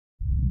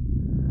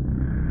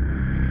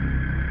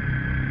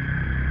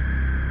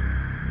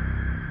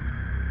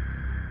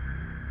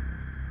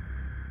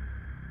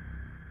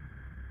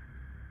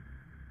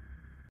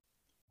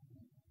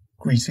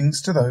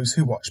Greetings to those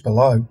who watch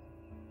below.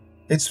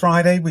 It's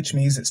Friday, which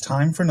means it's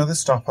time for another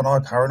stop on our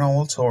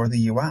paranormal tour of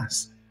the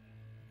US.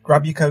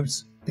 Grab your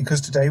coats,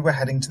 because today we're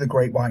heading to the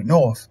Great White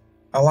North,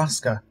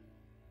 Alaska.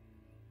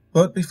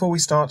 But before we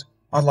start,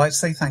 I'd like to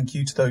say thank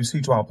you to those who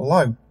dwell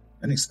below.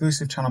 An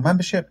exclusive channel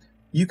membership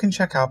you can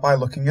check out by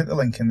looking at the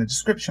link in the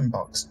description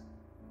box.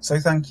 So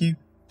thank you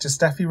to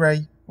Steffi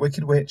Ray,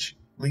 Wicked Witch,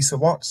 Lisa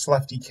Watts,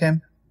 Lefty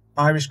Kim,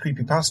 Irish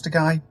Creepypasta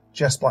Guy,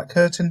 Jess Black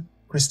Curtain,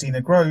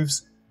 Christina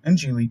Groves, and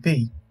Julie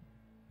B.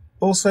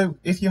 Also,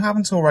 if you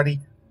haven't already,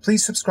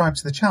 please subscribe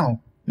to the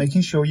channel,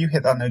 making sure you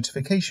hit that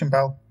notification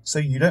bell so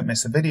you don't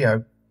miss a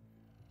video.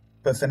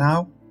 But for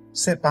now,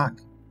 sit back,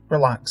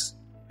 relax,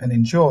 and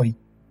enjoy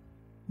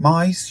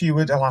My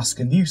Seward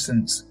Alaska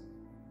Nuisance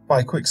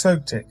by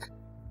Quixotic.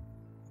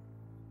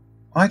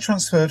 I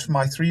transferred from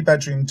my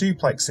 3-bedroom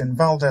duplex in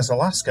Valdez,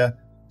 Alaska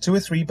to a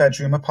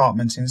 3-bedroom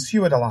apartment in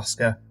Seward,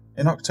 Alaska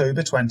in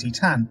October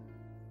 2010.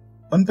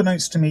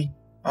 Unbeknownst to me,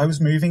 I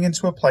was moving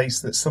into a place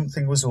that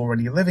something was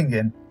already living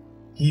in.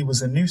 He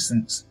was a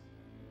nuisance.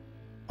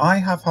 I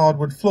have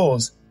hardwood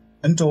floors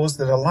and doors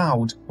that are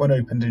loud when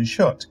opened and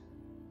shut.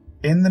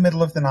 In the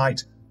middle of the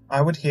night,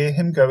 I would hear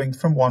him going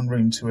from one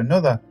room to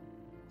another,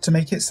 to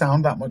make it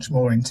sound that much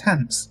more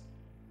intense.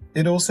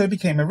 It also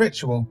became a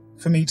ritual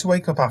for me to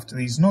wake up after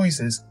these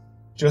noises,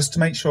 just to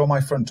make sure my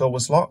front door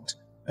was locked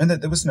and that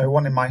there was no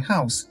one in my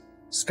house,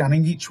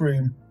 scanning each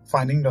room,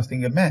 finding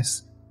nothing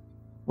amiss.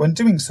 When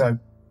doing so,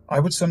 I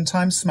would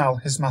sometimes smell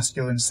his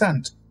masculine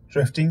scent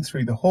drifting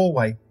through the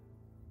hallway.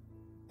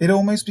 It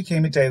almost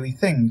became a daily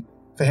thing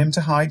for him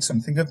to hide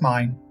something of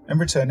mine and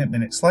return it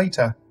minutes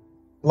later,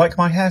 like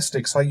my hair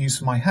sticks I use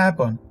for my hair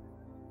bun.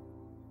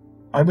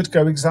 I would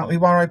go exactly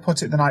where I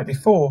put it the night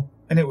before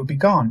and it would be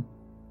gone.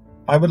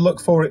 I would look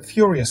for it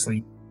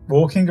furiously,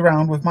 walking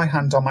around with my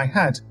hand on my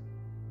head.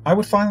 I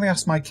would finally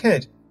ask my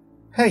kid,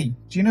 "Hey,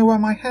 do you know where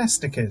my hair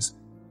stick is?"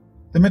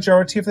 The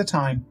majority of the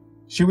time,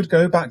 she would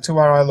go back to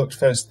where I looked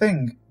first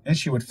thing and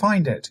she would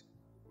find it.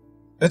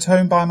 At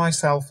home by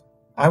myself,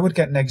 I would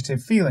get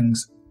negative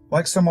feelings,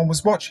 like someone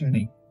was watching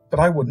me,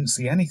 but I wouldn't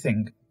see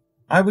anything.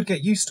 I would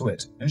get used to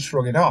it and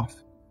shrug it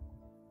off.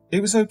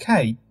 It was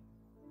okay.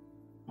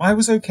 I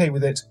was okay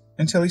with it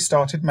until he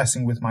started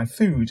messing with my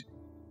food.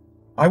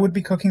 I would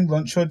be cooking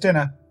lunch or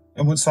dinner,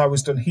 and once I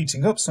was done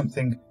heating up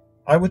something,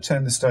 I would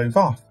turn the stove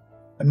off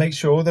and make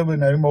sure there were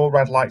no more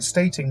red lights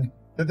stating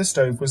that the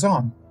stove was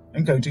on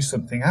and go do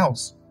something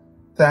else.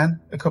 Then,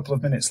 a couple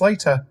of minutes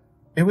later,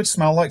 it would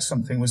smell like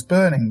something was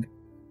burning.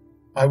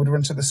 I would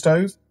run to the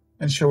stove,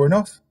 and sure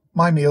enough,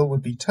 my meal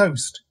would be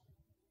toast.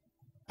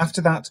 After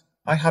that,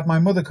 I had my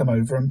mother come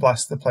over and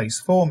bless the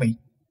place for me.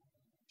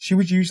 She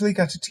would usually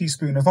get a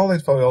teaspoon of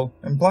olive oil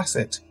and bless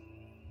it.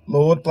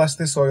 "Lord, bless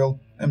this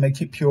oil and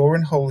make it pure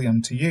and holy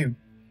unto you."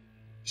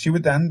 She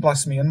would then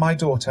bless me and my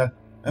daughter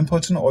and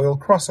put an oil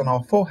cross on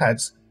our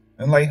foreheads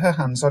and lay her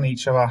hands on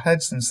each of our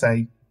heads and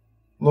say,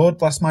 "Lord,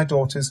 bless my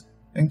daughters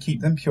and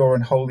keep them pure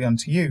and holy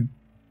unto you.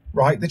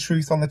 Write the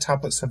truth on the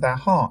tablets of their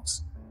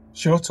hearts.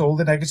 Shut all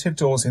the negative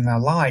doors in their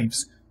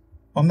lives.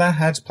 On their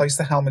heads place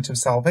the helmet of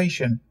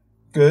salvation.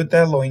 Gird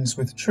their loins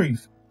with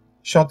truth.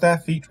 Shod their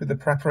feet with the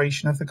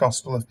preparation of the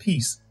gospel of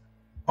peace.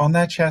 On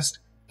their chest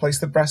place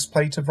the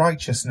breastplate of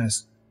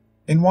righteousness.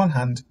 In one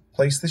hand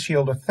place the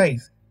shield of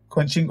faith,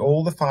 quenching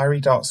all the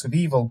fiery darts of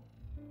evil.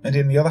 And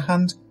in the other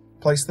hand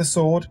place the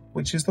sword,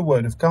 which is the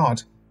word of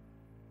God."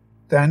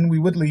 Then we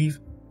would leave,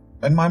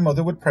 and my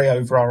mother would pray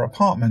over our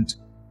apartment.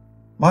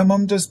 My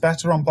mum does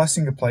better on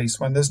blessing a place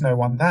when there's no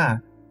one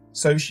there,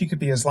 so she could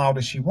be as loud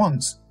as she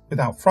wants,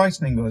 without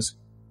frightening us.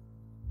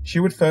 She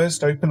would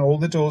first open all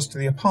the doors to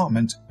the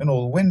apartment and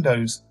all the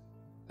windows.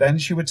 Then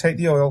she would take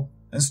the oil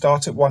and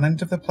start at one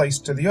end of the place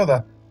to the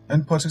other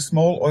and put a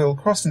small oil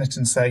cross in it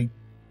and say,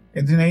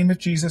 "In the name of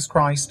Jesus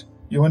Christ,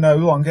 you are no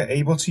longer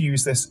able to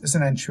use this as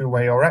an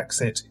entryway or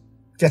exit.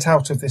 Get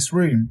out of this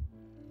room."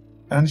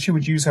 And she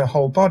would use her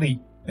whole body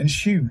and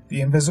shoo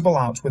the invisible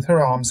out with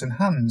her arms and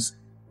hands.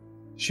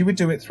 She would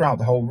do it throughout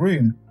the whole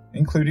room,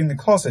 including the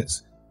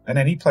closets and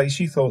any place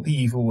she thought the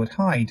evil would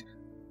hide.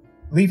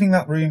 Leaving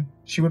that room,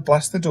 she would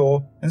bless the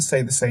door and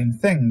say the same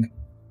thing.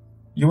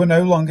 "You are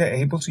no longer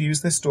able to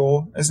use this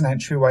door as an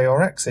entryway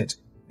or exit,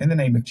 in the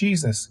name of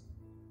Jesus."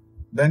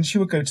 Then she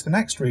would go to the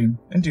next room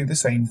and do the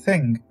same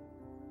thing.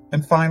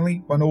 And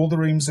finally, when all the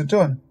rooms are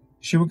done,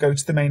 she would go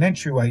to the main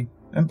entryway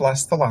and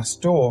bless the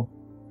last door.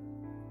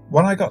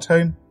 When I got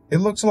home, it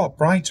looked a lot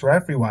brighter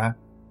everywhere.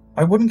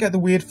 I wouldn't get the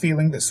weird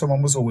feeling that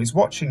someone was always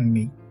watching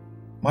me.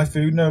 My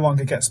food no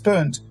longer gets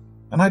burnt,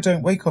 and I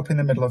don't wake up in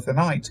the middle of the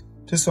night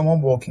to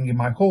someone walking in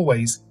my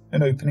hallways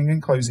and opening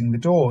and closing the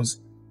doors.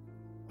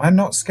 I'm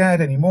not scared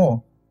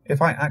anymore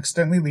if I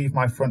accidentally leave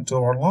my front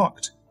door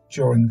unlocked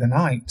during the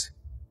night.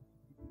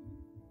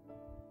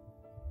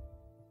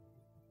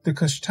 The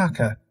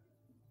Kushtaka.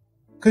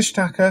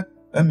 Kushtaka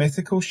are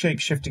mythical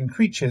shape-shifting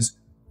creatures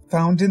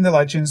found in the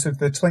legends of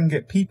the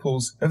Tlingit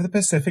peoples of the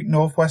Pacific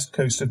Northwest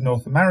coast of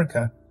North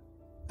America.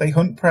 They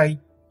hunt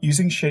prey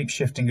using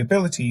shape-shifting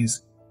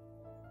abilities.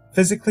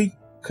 Physically,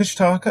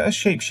 Kushtaka are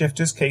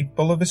shapeshifters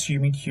capable of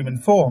assuming human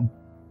form,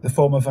 the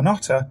form of an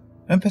otter,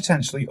 and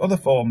potentially other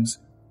forms.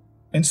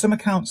 In some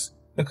accounts,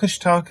 a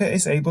Kushtaka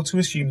is able to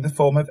assume the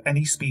form of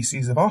any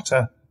species of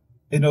otter,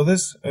 in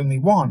others only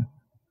one.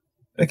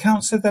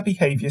 Accounts of their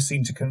behaviour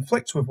seem to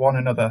conflict with one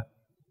another.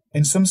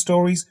 In some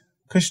stories,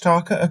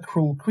 Kushtaka are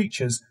cruel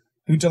creatures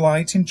who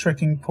delight in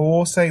tricking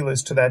poor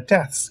sailors to their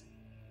deaths.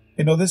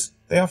 In others,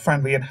 they are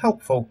friendly and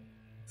helpful,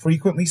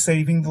 frequently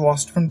saving the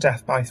lost from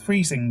death by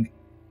freezing.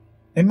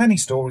 In many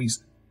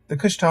stories, the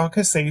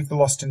Kushtaka save the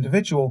lost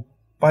individual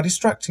by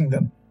distracting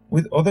them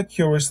with other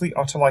curiously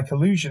otter-like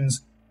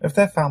illusions of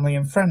their family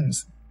and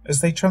friends as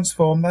they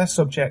transform their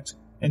subject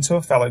into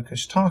a fellow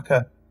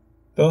Kushtaka,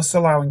 thus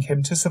allowing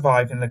him to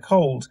survive in the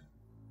cold.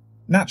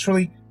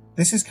 Naturally,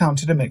 this is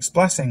counted a mixed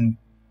blessing.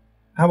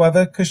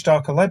 However,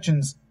 Kushtaka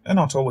legends are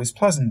not always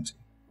pleasant.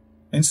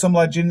 In some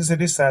legends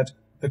it is said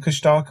the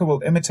Kushtaka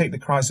will imitate the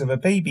cries of a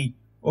baby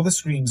or the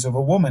screams of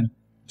a woman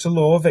to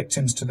lure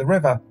victims to the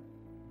river.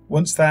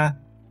 Once there,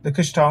 the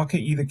Kushtaka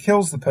either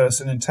kills the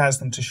person and tears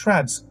them to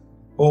shreds,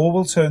 or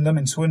will turn them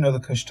into another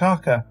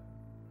Kushtaka.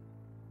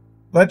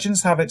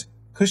 Legends have it,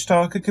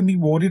 Kushtaka can be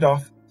warded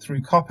off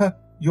through copper,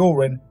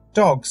 urine,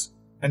 dogs,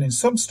 and in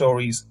some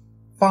stories,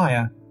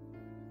 fire.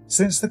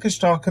 Since the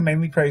Kushtaka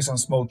mainly preys on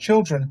small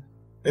children,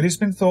 it has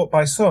been thought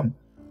by some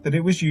that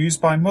it was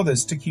used by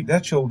mothers to keep their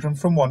children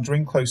from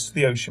wandering close to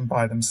the ocean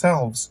by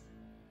themselves.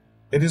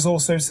 It is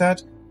also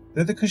said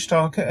that the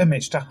Kushtaka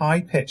emits a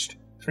high-pitched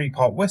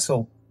three-part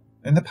whistle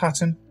in the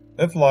pattern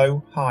of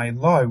low, high,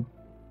 low.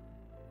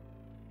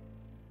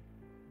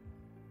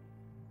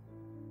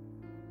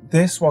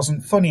 This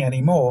Wasn't Funny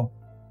Anymore,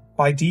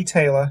 by D.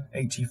 Taylor,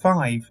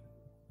 85.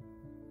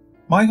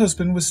 My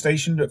husband was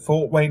stationed at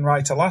Fort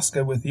Wainwright,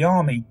 Alaska with the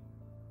Army.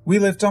 We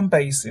lived on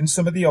base in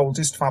some of the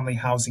oldest family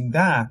housing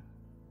there.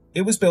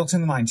 It was built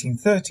in the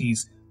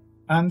 1930s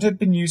and had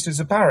been used as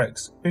a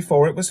barracks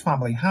before it was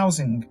family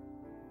housing.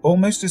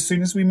 Almost as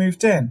soon as we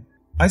moved in,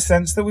 I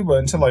sensed that we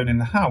weren't alone in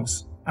the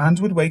house and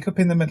would wake up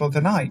in the middle of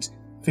the night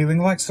feeling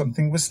like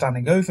something was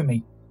standing over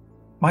me.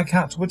 My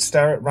cat would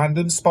stare at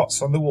random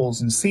spots on the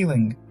walls and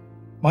ceiling.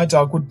 My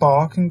dog would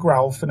bark and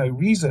growl for no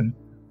reason.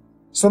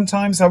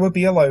 Sometimes I would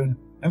be alone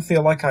and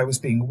feel like I was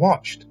being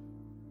watched.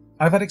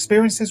 I've had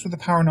experiences with the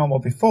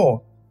paranormal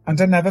before, and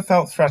I never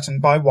felt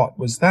threatened by what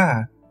was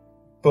there.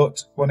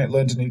 But when it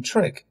learned a new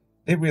trick,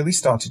 it really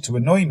started to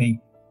annoy me.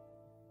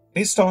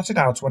 It started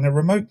out when a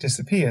remote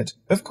disappeared.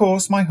 Of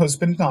course, my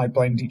husband and I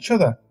blamed each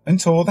other and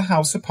tore the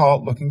house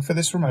apart looking for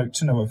this remote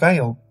to no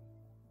avail.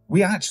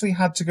 We actually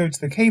had to go to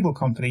the cable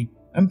company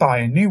and buy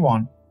a new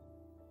one.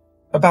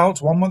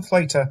 About 1 month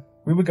later,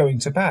 we were going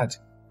to bed,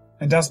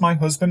 and as my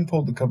husband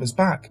pulled the covers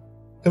back,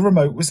 the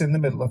remote was in the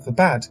middle of the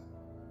bed.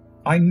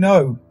 I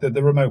know that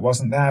the remote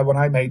wasn't there when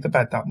I made the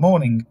bed that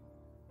morning.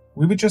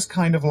 We were just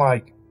kind of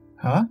like,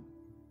 huh?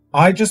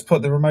 I just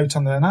put the remote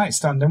on the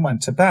nightstand and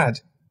went to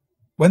bed.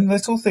 When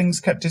little things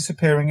kept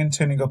disappearing and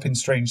turning up in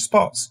strange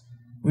spots,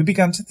 we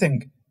began to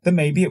think that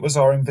maybe it was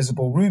our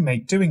invisible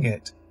roommate doing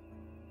it.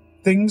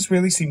 Things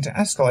really seemed to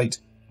escalate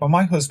when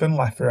my husband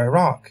left for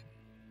Iraq.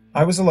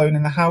 I was alone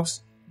in the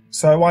house,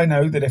 so I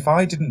know that if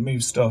I didn't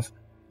move stuff,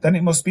 then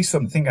it must be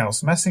something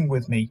else messing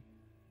with me.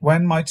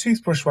 When my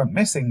toothbrush went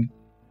missing,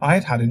 I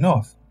had had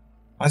enough.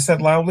 I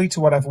said loudly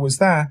to whatever was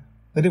there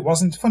that it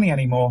wasn't funny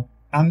anymore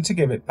and to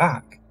give it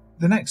back.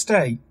 The next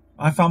day,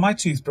 I found my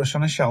toothbrush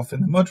on a shelf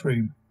in the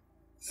mudroom.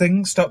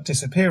 Things stopped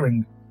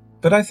disappearing,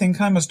 but I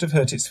think I must have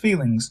hurt its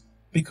feelings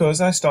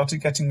because I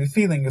started getting the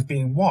feeling of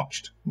being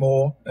watched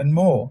more and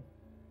more.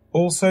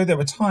 Also, there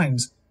were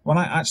times when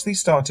I actually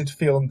started to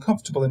feel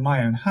uncomfortable in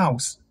my own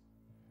house.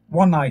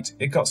 One night,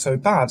 it got so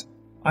bad,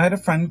 I had a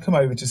friend come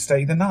over to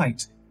stay the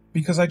night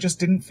because I just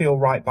didn't feel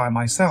right by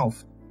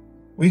myself.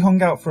 We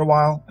hung out for a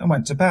while and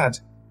went to bed.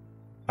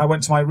 I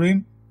went to my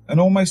room, and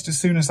almost as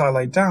soon as I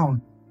laid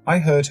down, I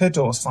heard her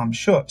door slam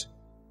shut.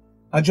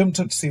 I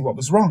jumped up to see what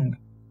was wrong.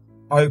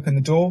 I opened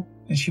the door,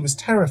 and she was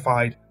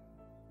terrified.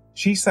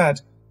 She said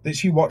that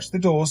she watched the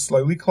door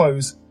slowly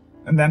close,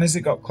 and then as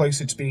it got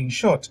closer to being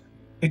shut,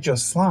 it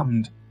just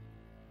slammed.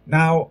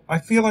 Now, I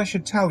feel I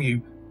should tell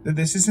you that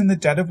this is in the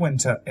dead of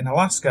winter in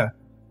Alaska.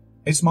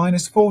 It's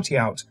 -40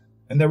 out,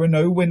 and there were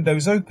no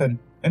windows open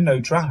and no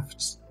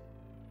drafts.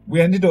 We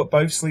ended up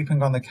both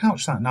sleeping on the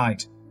couch that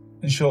night,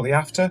 and shortly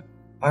after,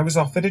 I was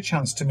offered a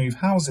chance to move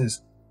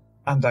houses,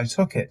 and I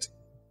took it.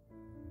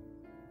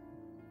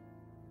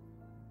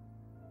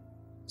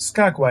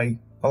 Skagway,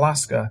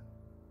 Alaska.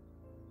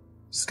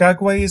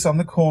 Skagway is on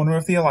the corner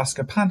of the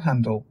Alaska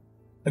Panhandle,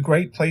 a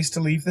great place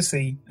to leave the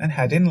sea and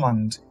head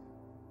inland.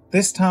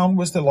 This town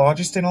was the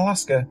largest in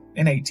Alaska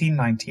in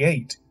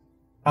 1898,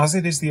 as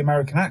it is the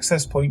American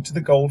access point to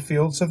the gold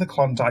fields of the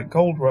Klondike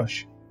Gold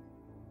Rush.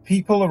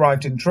 People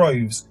arrived in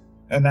droves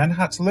and then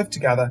had to live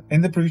together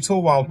in the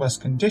brutal Wild West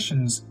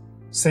conditions,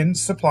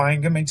 since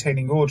supplying and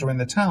maintaining order in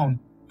the town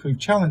proved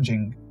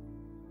challenging.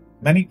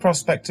 Many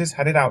prospectors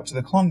headed out to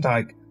the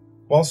Klondike,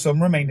 while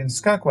some remained in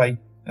Skagway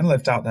and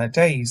lived out their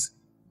days.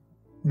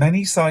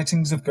 Many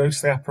sightings of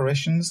ghostly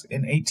apparitions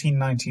in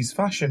 1890s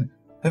fashion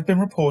have been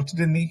reported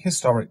in the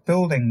historic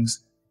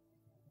buildings.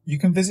 You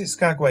can visit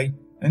Skagway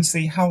and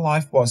see how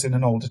life was in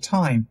an older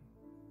time,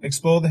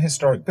 explore the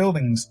historic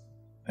buildings,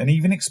 and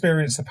even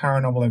experience a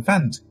paranormal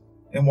event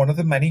in one of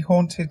the many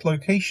haunted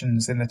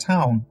locations in the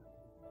town.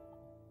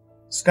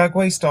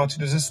 Skagway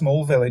started as a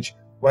small village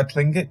where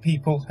Tlingit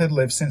people had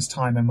lived since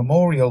time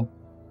immemorial.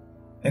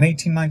 In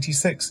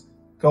 1896,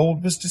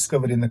 gold was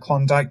discovered in the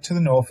Klondike to the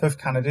north of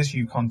Canada's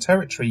Yukon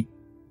Territory.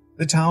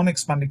 The town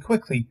expanded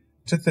quickly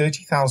to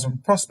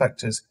 30,000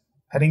 prospectors,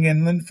 heading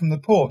inland from the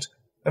port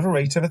at a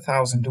rate of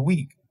 1,000 a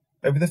week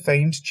over the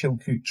famed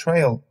Chilkoot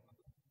Trail.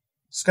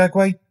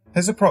 Skagway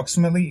has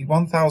approximately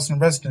 1,000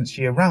 residents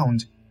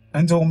year-round,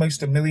 and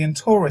almost 1 million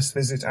tourists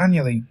visit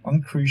annually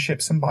on cruise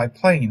ships and by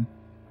plane.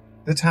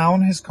 The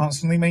town has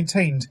constantly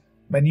maintained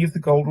many of the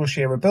Gold Rush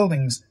era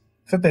buildings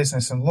for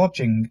business and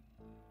lodging.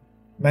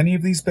 Many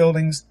of these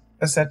buildings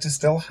are said to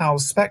still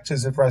house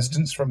spectres of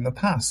residents from the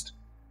past.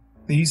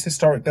 These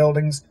historic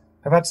buildings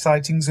have had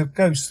sightings of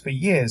ghosts for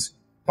years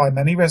by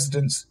many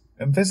residents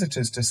and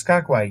visitors to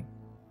Skagway.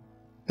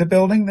 The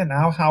building that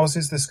now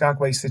houses the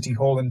Skagway City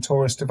Hall and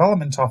Tourist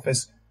Development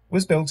Office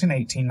was built in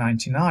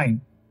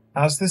 1899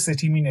 as the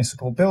City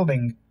Municipal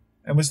Building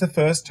and was the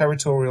first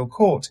territorial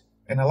court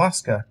in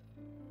Alaska.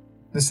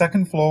 The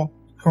second floor,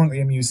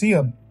 currently a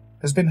museum,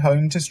 has been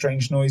home to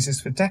strange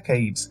noises for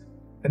decades,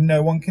 and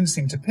no one can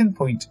seem to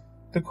pinpoint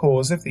the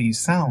cause of these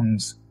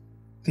sounds.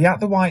 The At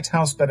the White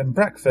House Bed and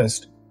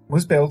Breakfast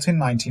was built in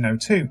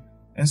 1902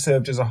 and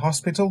served as a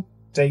hospital,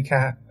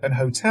 daycare and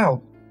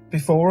hotel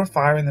before a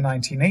fire in the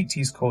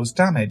 1980s caused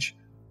damage.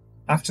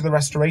 After the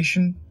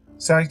restoration,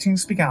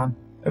 sightings began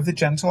of the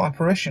gentle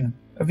apparition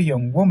of a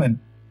young woman.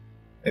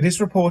 It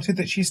is reported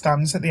that she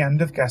stands at the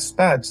end of guests'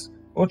 beds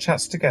or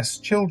chats to guests'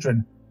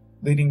 children,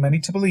 leading many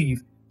to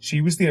believe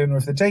she was the owner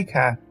of the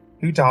daycare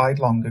who died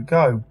long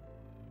ago.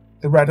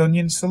 The Red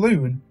Onion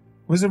Saloon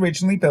was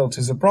originally built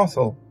as a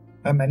brothel,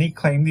 and many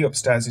claim the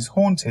upstairs is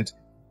haunted.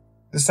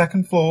 The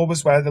second floor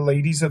was where the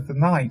ladies of the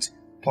night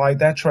plied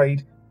their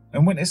trade,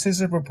 and witnesses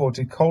have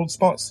reported cold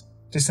spots,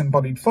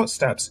 disembodied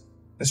footsteps,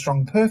 a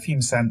strong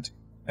perfume scent,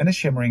 and a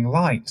shimmering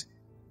light.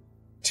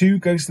 2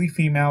 ghostly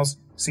females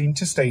seem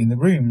to stay in the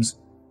rooms.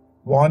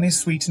 One is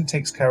sweet and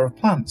takes care of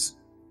plants,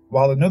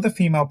 while another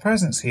female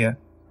presence here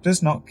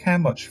does not care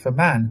much for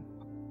men.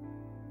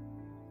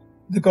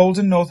 The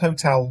Golden North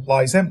Hotel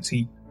lies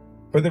empty,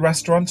 but the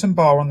restaurant and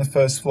bar on the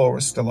first floor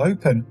are still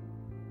open.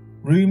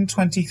 Room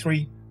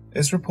 23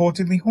 is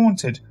reportedly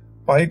haunted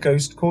by a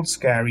ghost called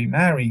Scary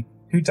Mary,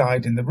 who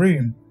died in the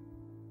room.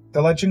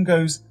 The legend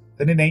goes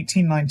that in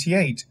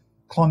 1898,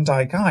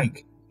 Klondike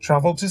Ike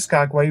travelled to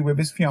Skagway with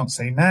his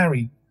fiancée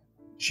Mary.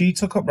 She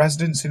took up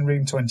residence in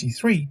room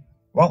 23,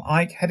 while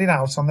Ike headed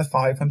out on the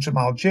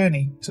 500-mile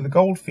journey to the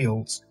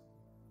goldfields.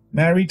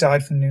 Mary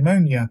died from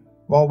pneumonia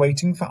while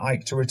waiting for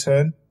Ike to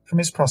return from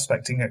his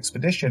prospecting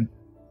expedition,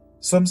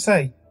 some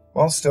say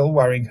while still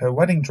wearing her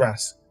wedding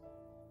dress.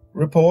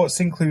 Reports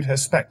include her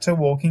spectre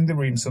walking the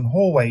rooms and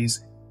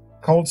hallways,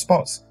 cold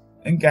spots,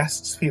 and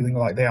guests feeling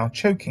like they are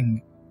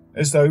choking,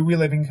 as though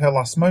reliving her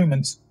last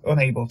moments,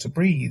 unable to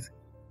breathe.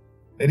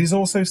 It is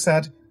also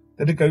said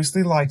that a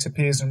ghostly light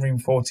appears in room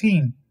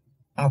 14,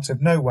 out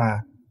of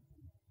nowhere.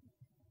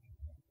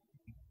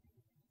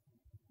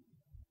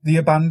 The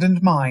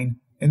abandoned mine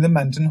in the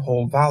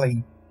Mendenhall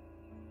Valley.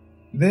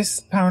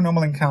 This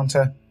paranormal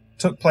encounter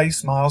took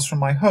place miles from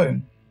my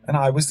home, and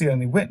I was the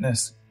only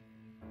witness.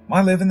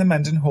 I live in the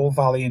Mendenhall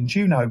Valley in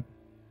Juneau,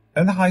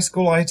 and the high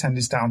school I attend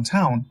is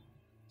downtown,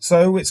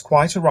 so it's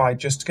quite a ride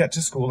just to get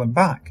to school and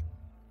back.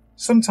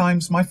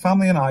 Sometimes my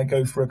family and I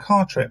go for a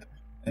car trip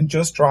and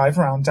just drive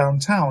around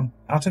downtown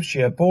out of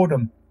sheer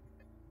boredom.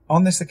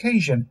 On this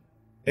occasion,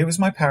 it was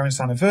my parents'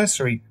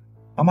 anniversary,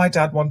 and my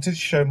dad wanted to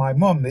show my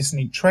mum this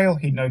neat trail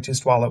he'd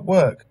noticed while at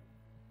work.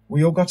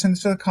 We all got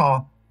into the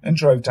car and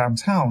drove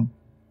downtown.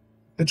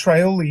 The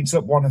trail leads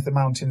up one of the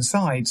mountain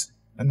sides,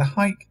 and the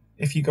hike,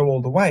 if you go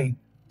all the way,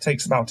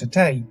 takes about a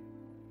day.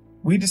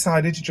 We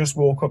decided to just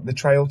walk up the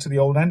trail to the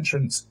old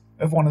entrance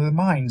of one of the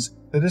mines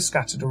that are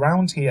scattered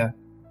around here.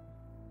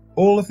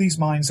 All of these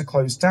mines are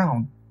closed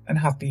down and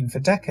have been for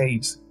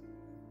decades.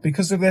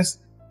 Because of this,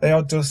 they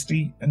are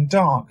dusty and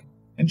dark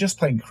and just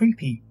plain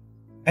creepy.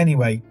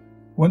 Anyway,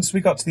 once we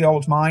got to the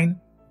old mine,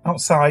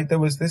 outside there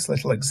was this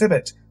little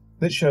exhibit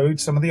that showed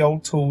some of the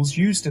old tools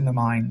used in the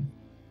mine.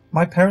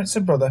 My parents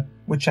and brother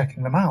were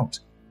checking them out,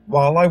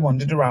 while I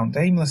wandered around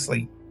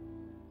aimlessly.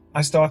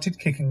 I started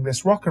kicking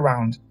this rock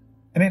around,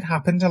 and it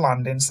happened to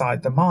land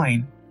inside the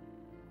mine.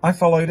 I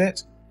followed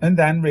it, and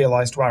then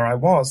realized where I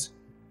was.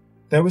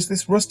 There was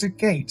this rusted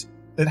gate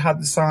that had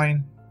the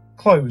sign,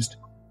 "Closed,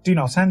 do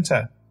not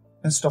enter,"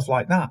 and stuff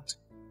like that.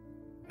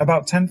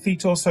 About 10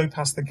 feet or so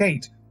past the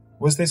gate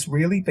was this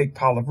really big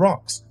pile of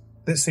rocks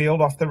that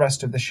sealed off the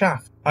rest of the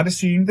shaft. I'd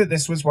assumed that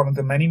this was one of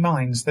the many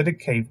mines that had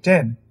caved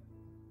in.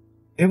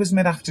 It was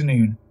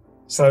mid-afternoon,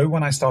 so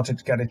when I started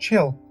to get a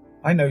chill,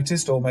 I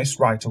noticed almost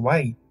right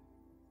away.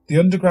 The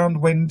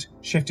underground wind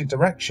shifted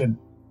direction,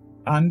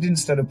 and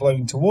instead of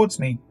blowing towards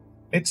me,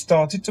 it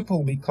started to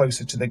pull me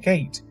closer to the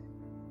gate.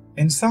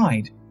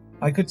 Inside,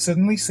 I could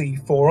suddenly see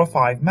 4 or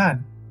 5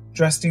 men,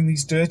 dressed in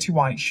these dirty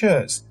white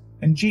shirts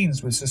and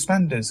jeans with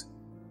suspenders.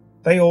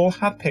 They all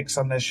had picks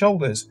on their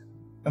shoulders,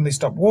 and they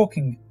stopped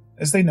walking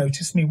as they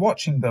noticed me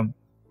watching them.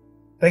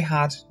 They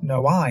had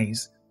no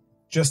eyes,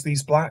 just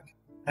these black,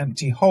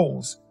 empty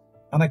holes,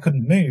 and I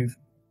couldn't move.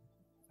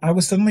 I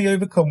was suddenly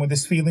overcome with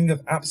this feeling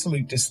of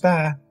absolute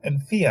despair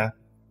and fear.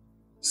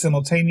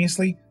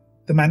 Simultaneously,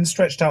 the men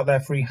stretched out their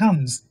free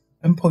hands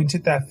and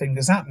pointed their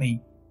fingers at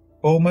me,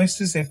 almost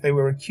as if they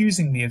were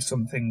accusing me of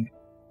something.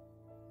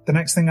 The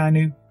next thing I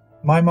knew,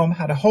 my mum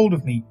had a hold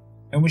of me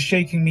and was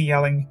shaking me,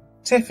 yelling,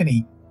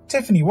 "Tiffany,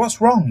 Tiffany,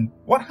 what's wrong?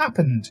 What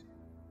happened?"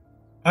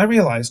 I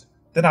realised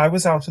that I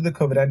was out of the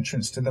covered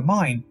entrance to the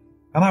mine,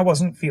 and I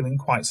wasn't feeling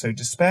quite so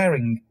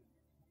despairing.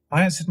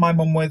 I answered my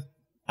mum with,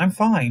 "I'm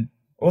fine,"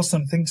 or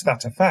something to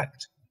that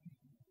effect.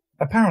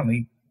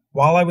 Apparently,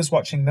 while I was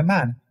watching the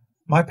men,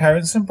 my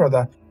parents and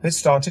brother had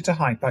started to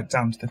hike back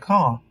down to the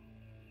car.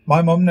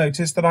 My mum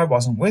noticed that I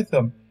wasn't with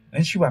them,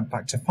 and she went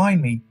back to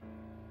find me.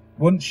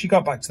 Once she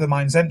got back to the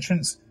mine's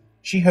entrance,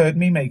 she heard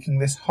me making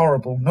this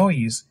horrible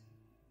noise.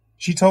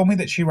 She told me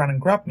that she ran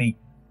and grabbed me,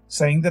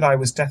 saying that I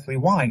was deathly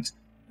white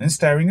and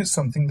staring at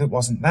something that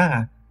wasn't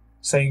there,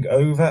 saying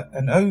over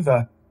and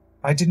over,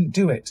 "I didn't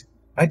do it,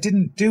 I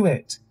didn't do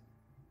it."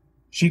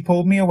 She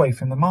pulled me away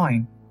from the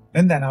mine,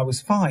 and then I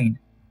was fine.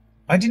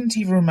 I didn't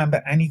even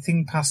remember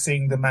anything past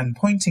seeing the men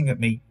pointing at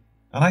me,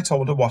 and I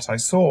told her what I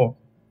saw.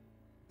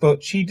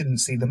 But she didn't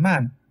see the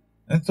men,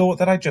 and thought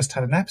that I just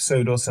had an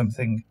episode or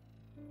something.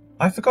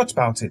 I forgot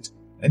about it,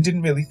 and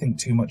didn't really think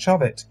too much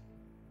of it.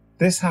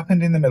 This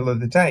happened in the middle of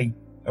the day,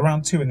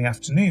 around 2 in the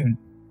afternoon,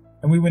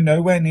 and we were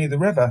nowhere near the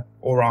river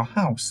or our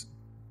house.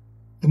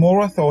 The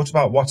more I thought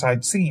about what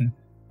I'd seen,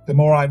 the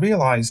more I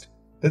realised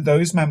that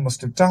those men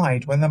must have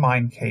died when the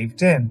mine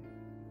caved in.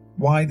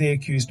 Why they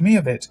accused me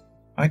of it,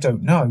 I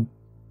don't know,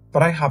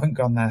 but I haven't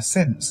gone there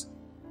since.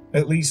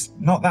 At least,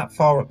 not that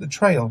far up the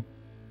trail.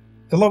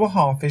 The lower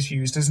half is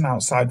used as an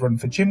outside run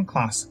for gym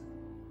class,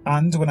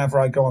 and whenever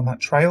I go on that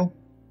trail,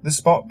 the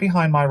spot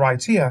behind my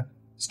right ear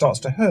starts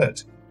to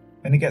hurt,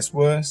 and it gets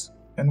worse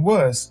and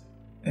worse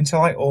until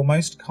I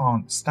almost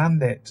can't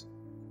stand it.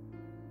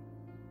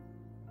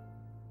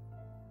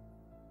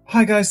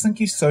 Hi guys, thank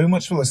you so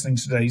much for listening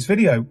to today's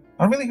video.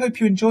 I really hope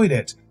you enjoyed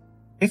it.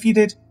 If you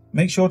did,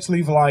 make sure to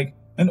leave a like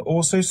and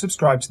also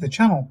subscribe to the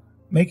channel,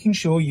 making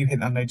sure you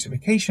hit that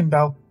notification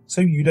bell so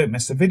you don't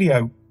miss a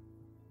video.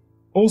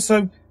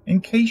 Also,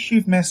 in case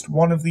you've missed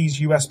one of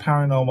these US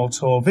Paranormal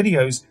Tour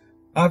videos,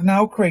 I've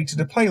now created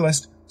a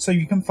playlist so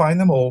you can find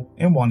them all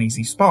in one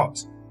easy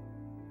spot.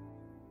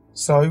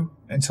 So,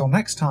 until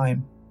next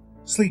time,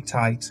 sleep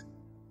tight.